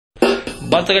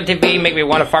Bust on the TV, make me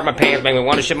wanna fart my pants, make me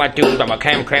wanna shit my tubes, I'm a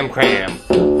cram.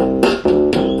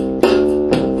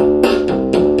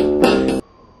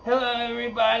 Hello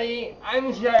everybody,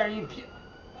 I'm SHARTY.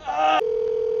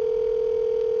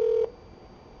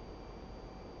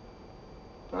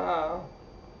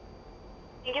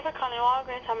 Thank you for calling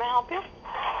Walgreens. How may I help you?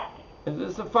 Is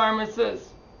this a pharmacist?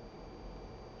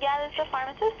 Yeah, this is a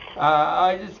pharmacist.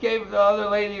 I just gave the other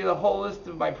lady the whole list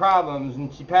of my problems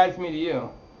and she passed me to you.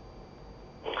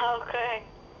 Okay.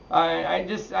 I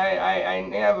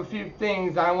have a few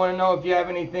things. I want to know if you have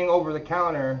anything over the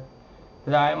counter.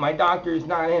 My doctor is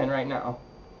not in right now.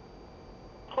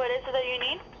 What is it that you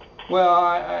need? Well,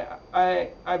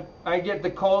 I get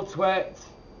the cold sweats.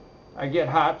 I get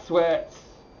hot sweats.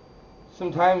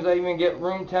 Sometimes I even get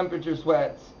room temperature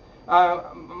sweats.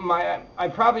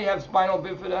 I probably have spinal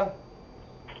bifida,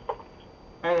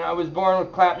 and I was born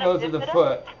with clap nose of the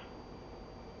foot.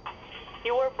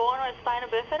 You were born with spinal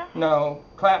bifida? No,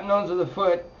 clap nose of the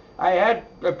foot. I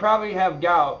probably have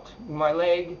gout in my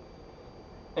leg,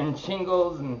 and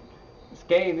shingles and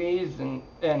scabies, and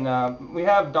we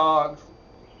have dogs.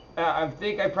 I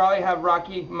think I probably have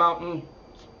Rocky Mountain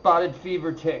spotted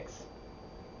fever ticks.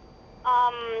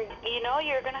 You know,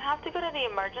 you're gonna have to go to the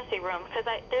emergency room because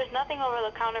there's nothing over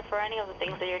the counter for any of the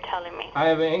things that you're telling me. I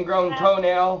have an ingrown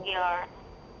toenail.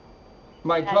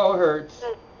 My toe hurts.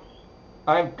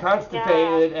 I'm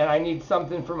constipated and I need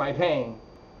something for my pain.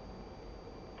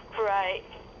 Right.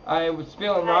 I was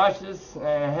feeling nauseous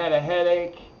and I had a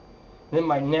headache. Then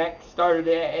my neck started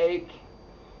to ache.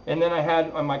 And then I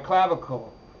had my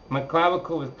clavicle. My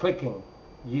clavicle was clicking.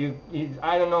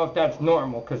 I don't know if that's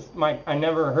normal because I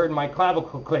never heard my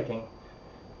clavicle clicking.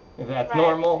 If that's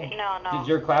normal. No. Did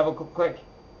your clavicle click?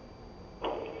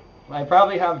 I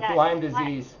probably have Lyme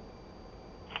disease.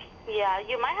 Yeah,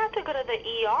 you might have to go to the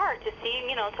ER to see,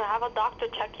 to have a doctor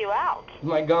check you out.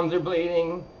 My gums are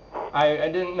bleeding. I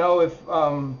didn't know if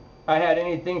I had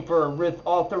anything for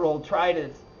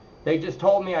erythroarthritis. They just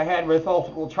told me I had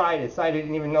erythroarthritis. I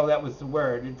didn't even know that was the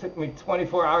word. It took me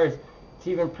 24 hours to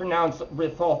even pronounce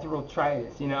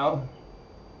erythroarthritis, you know?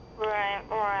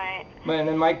 Right. And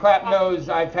then my clap nose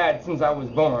I've had since I was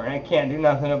born. I can't do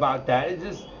nothing about that.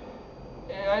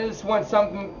 I just want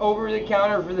something over the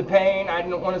counter for the pain. I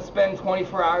don't want to spend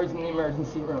 24 hours in the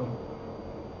emergency room.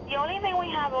 The only thing we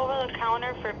have over the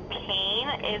counter for pain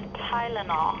is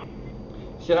Tylenol.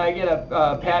 Should I get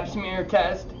a pap smear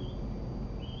test?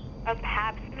 A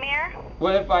pap smear?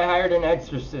 What if I hired an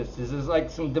exorcist? Is this like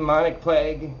some demonic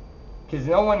plague? Because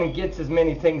no one gets as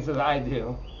many things as I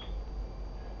do.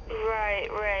 Right.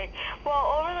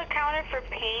 Well, over the counter for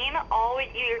pain, all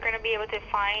you're going to be able to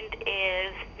find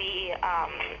is the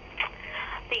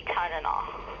Tylenol.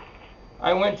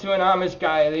 I went to an Amish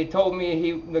guy. They told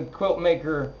me the quilt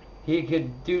maker, he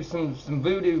could do some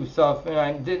voodoo stuff,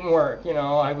 and it didn't work. You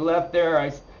know, I left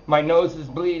there. My nose is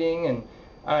bleeding, and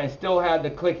I still had the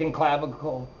clicking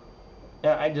clavicle.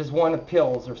 I just wanted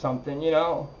pills or something, you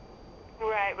know.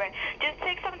 Right. Just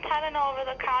take some Tylenol over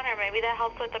the counter. Maybe that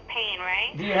helps with the pain,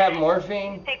 right? Do you have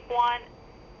morphine? Take one.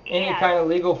 Any kind of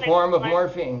legal form of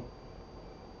morphine?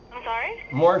 I'm sorry?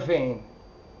 Morphine.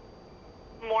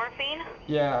 Morphine?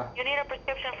 Yeah. You need a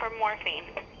prescription for morphine.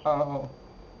 Oh.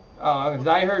 Because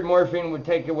I heard morphine would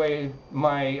take away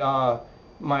my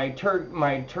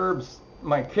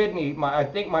kidney. I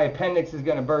think my appendix is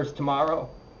going to burst tomorrow.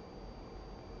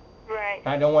 Right.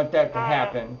 I don't want that to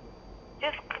happen.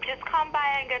 Just come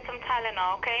by and get some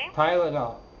Tylenol, okay?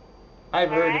 Tylenol. I've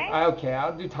heard it. Okay,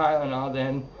 I'll do Tylenol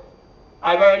then.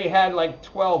 I've right. already had like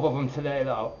 12 of them today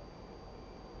though.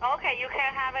 Okay, you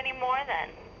can't have any more then.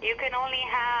 You can only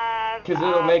have... Because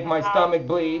it'll make my stomach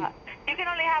bleed. You can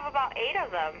only have about 8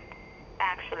 of them,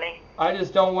 actually. I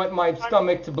just don't want my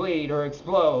stomach to bleed or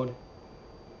explode.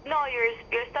 No, your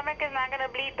stomach is not going to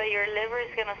bleed, but your liver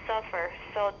is going to suffer.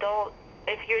 So don't...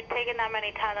 If you're taking that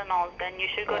many Tylenols, then you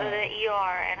should go to the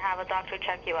ER and have a doctor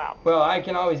check you out. Well, I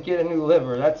can always get a new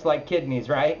liver. That's like kidneys,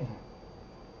 right?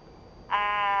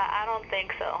 I don't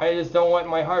think so. I just don't want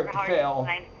my heart to fail.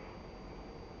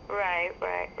 Right.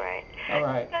 All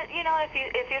right. But,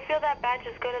 if you feel that bad,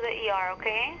 just go to the ER,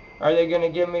 okay? Are they going to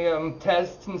give me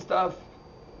tests and stuff?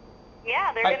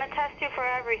 Yeah, they're going to test you for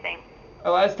everything. The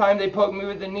last time they poked me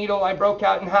with a needle, I broke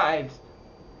out in hives.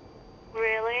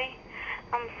 Really?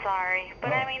 I'm sorry,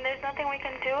 but I mean, there's nothing we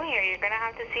can do here. You're gonna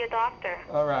have to see a doctor.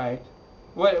 All right.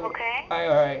 What? Okay. All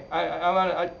right.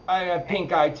 I have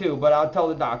pink eye too, but I'll tell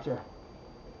the doctor.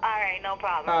 All right, no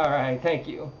problem. All right. Thank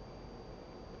you.